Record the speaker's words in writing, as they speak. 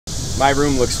My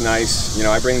room looks nice. You know,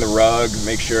 I bring the rug,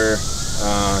 make sure,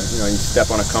 you know, you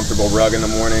step on a comfortable rug in the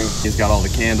morning. He's got all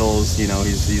the candles, you know,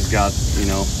 he's got, you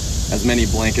know, as many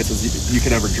blankets as you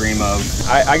could ever dream of.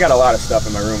 I got a lot of stuff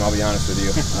in my room, I'll be honest with you.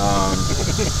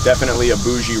 Definitely a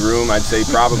bougie room. I'd say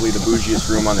probably the bougiest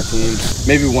room on the team.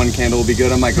 Maybe one candle will be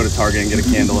good. I might go to Target and get a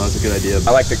candle. That's a good idea.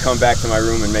 I like to come back to my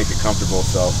room and make it comfortable,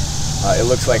 so it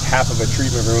looks like half of a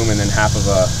treatment room and then half of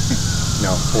a, you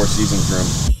know, Four Seasons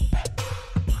room.